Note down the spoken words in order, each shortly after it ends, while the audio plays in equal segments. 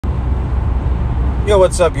Yo,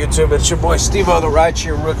 what's up, YouTube? It's your boy Steve-O, the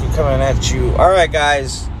Rideshare Rookie, coming at you. Alright,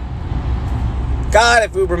 guys. God,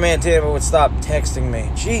 if Uberman Tampa would stop texting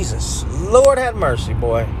me. Jesus. Lord have mercy,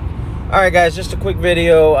 boy. Alright, guys, just a quick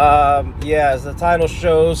video. Yeah, as the title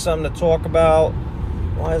shows, something to talk about.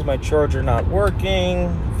 Why is my charger not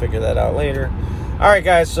working? Figure that out later. Alright,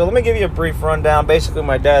 guys, so let me give you a brief rundown. Basically,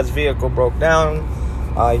 my dad's vehicle broke down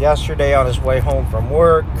yesterday on his way home from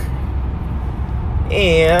work.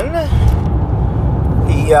 And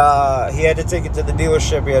he had to take it to the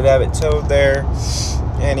dealership. He had to have it towed there,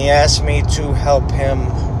 and he asked me to help him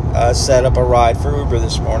set up a ride for Uber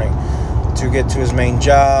this morning to get to his main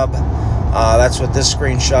job. That's what this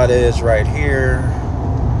screenshot is right here.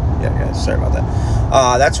 Yeah, guys, sorry about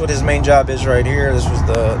that. That's what his main job is right here. This was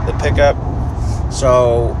the pickup.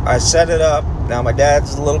 So I set it up. Now my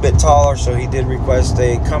dad's a little bit taller, so he did request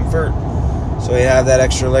a comfort, so he had that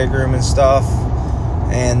extra leg room and stuff.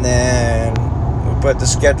 And then put the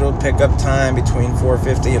scheduled pickup time between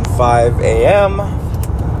 4:50 and 5 a.m.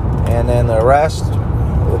 And then the rest,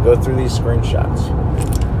 we'll go through these screenshots.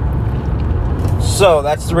 So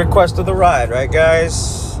that's the request of the ride, right,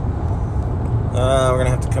 guys? We're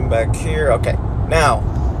gonna have to come back here. Okay, now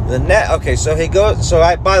okay, so he goes. So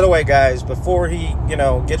by the way, guys, before he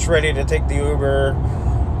gets ready to take the Uber,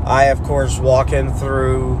 I of course walk him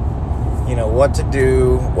through what to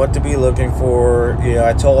do, what to be looking for.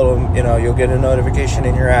 I told him, you'll get a notification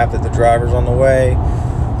in your app that the driver's on the way.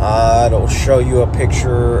 It'll show you a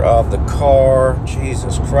picture of the car.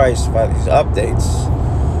 Jesus Christ, by these updates.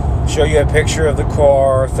 Show you a picture of the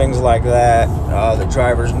car, things like that. The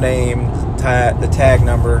driver's name, the tag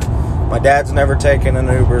number. My dad's never taken an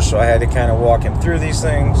Uber, so I had to kind of walk him through these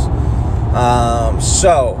things.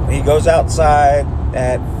 So he goes outside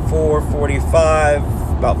at 4:45.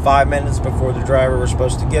 About 5 minutes before the driver was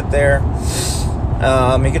supposed to get there.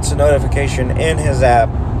 He gets a notification in his app.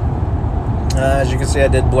 As you can see, I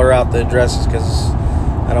did blur out the addresses because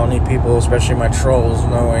I don't need people, especially my trolls,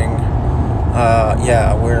 knowing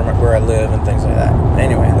where I live and things like that.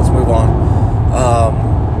 Anyway, let's move on.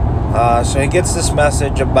 So he gets this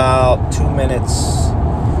message about 2 minutes,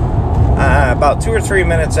 about 2 or 3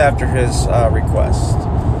 minutes after his request.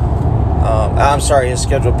 I'm sorry, his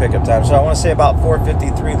scheduled pickup time. So I want to say about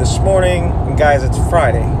 4:53 this morning. And guys, it's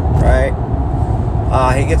Friday, right?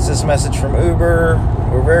 He gets this message from Uber.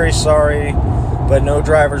 We're very sorry, but no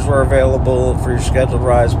drivers were available for your scheduled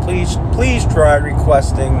rides. Please try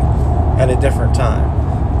requesting at a different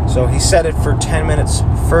time. So he set it for 10 minutes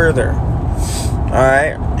further. All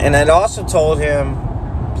right, and it also told him,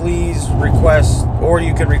 please request, or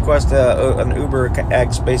you can request an Uber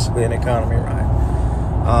X, basically an economy ride.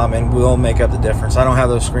 And we'll make up the difference. I don't have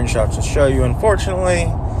those screenshots to show you,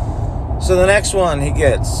 unfortunately. So the next one he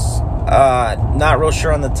gets, not real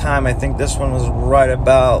sure on the time. I think this one was right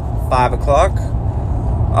about 5 o'clock.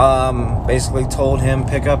 Basically told him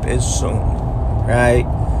pickup is soon, right?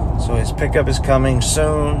 So his pickup is coming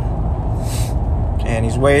soon. And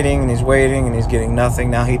he's waiting, and he's waiting, and he's getting nothing.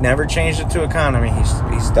 Now, he never changed it to economy.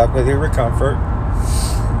 He's stuck with Uber Comfort.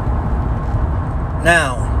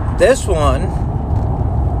 Now, this one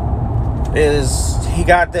is, he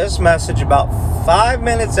got this message about 5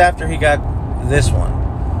 minutes after he got this one.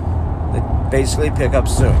 Basically, pick up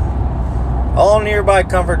soon. All nearby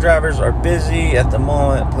comfort drivers are busy at the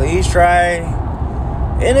moment. Please try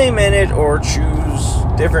in a minute or choose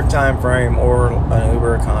different time frame or an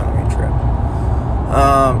Uber economy trip.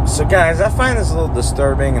 So guys, I find this a little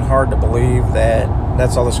disturbing and hard to believe that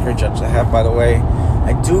that's all the screenshots I have, by the way.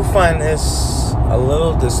 I do find this a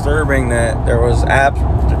little disturbing that there was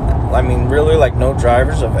really, like, no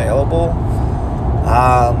drivers available.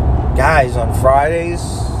 Guys, on Fridays,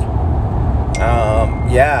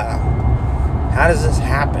 how does this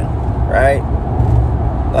happen, right?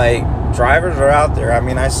 Like, drivers are out there. I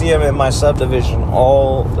mean, I see them in my subdivision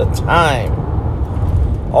all the time.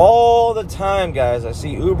 All the time, guys. I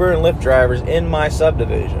see Uber and Lyft drivers in my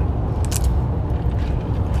subdivision.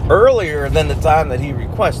 Earlier than the time that he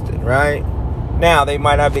requested, right? Now, they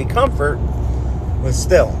might not be comfort, but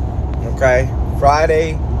still. Okay,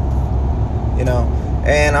 Friday,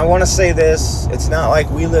 and I want to say this, it's not like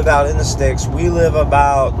we live out in the sticks. We live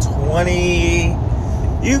about 20,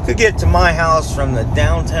 you could get to my house from the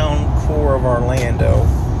downtown core of Orlando,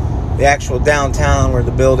 the actual downtown where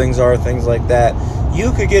the buildings are, things like that.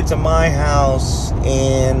 You could get to my house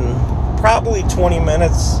in probably 20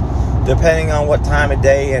 minutes, depending on what time of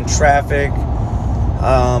day and traffic.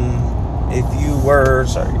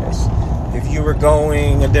 If you were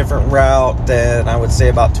going a different route, then I would say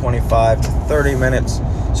about 25 to 30 minutes.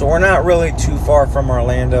 So we're not really too far from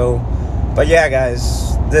Orlando. But yeah,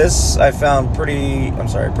 guys, this I found pretty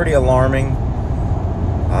alarming.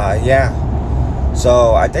 Yeah.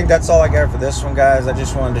 So I think that's all I got for this one, guys. I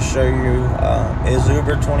just wanted to show you, is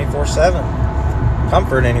Uber 24/7?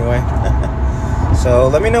 Comfort, anyway. So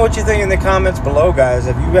let me know what you think in the comments below, guys.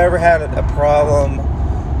 Have you ever had a problem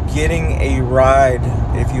getting a ride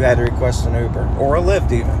if you had to request an Uber or a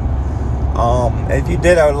Lyft even? If you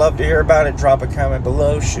did, I would love to hear about it. Drop a comment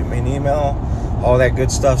below, shoot me an email. All that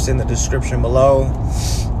good stuff's in the description below.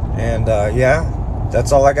 And yeah,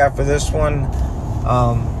 that's all I got for this one.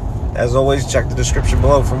 As always, check the description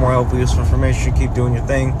below for more helpful, useful information. Keep doing your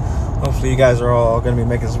thing. Hopefully you guys are all going to be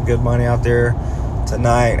making some good money out there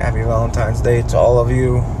tonight. Happy Valentine's Day to all of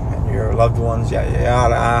you and your loved ones.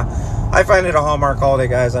 Yeah. I find it a Hallmark holiday,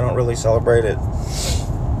 guys. I don't really celebrate it.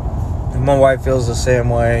 And my wife feels the same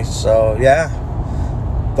way. So yeah.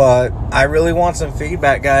 But I really want some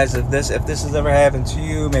feedback, guys. If this has ever happened to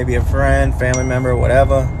you, maybe a friend, family member,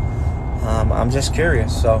 whatever. I'm just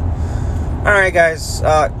curious. So. Alright, guys,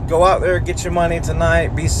 go out there, get your money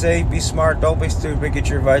tonight, be safe, be smart, don't be stupid, get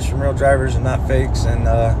your advice from real drivers and not fakes, and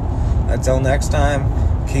until next time,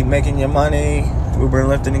 keep making your money, Uber and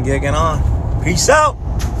Lyfting and gigging on. Peace out,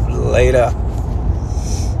 later.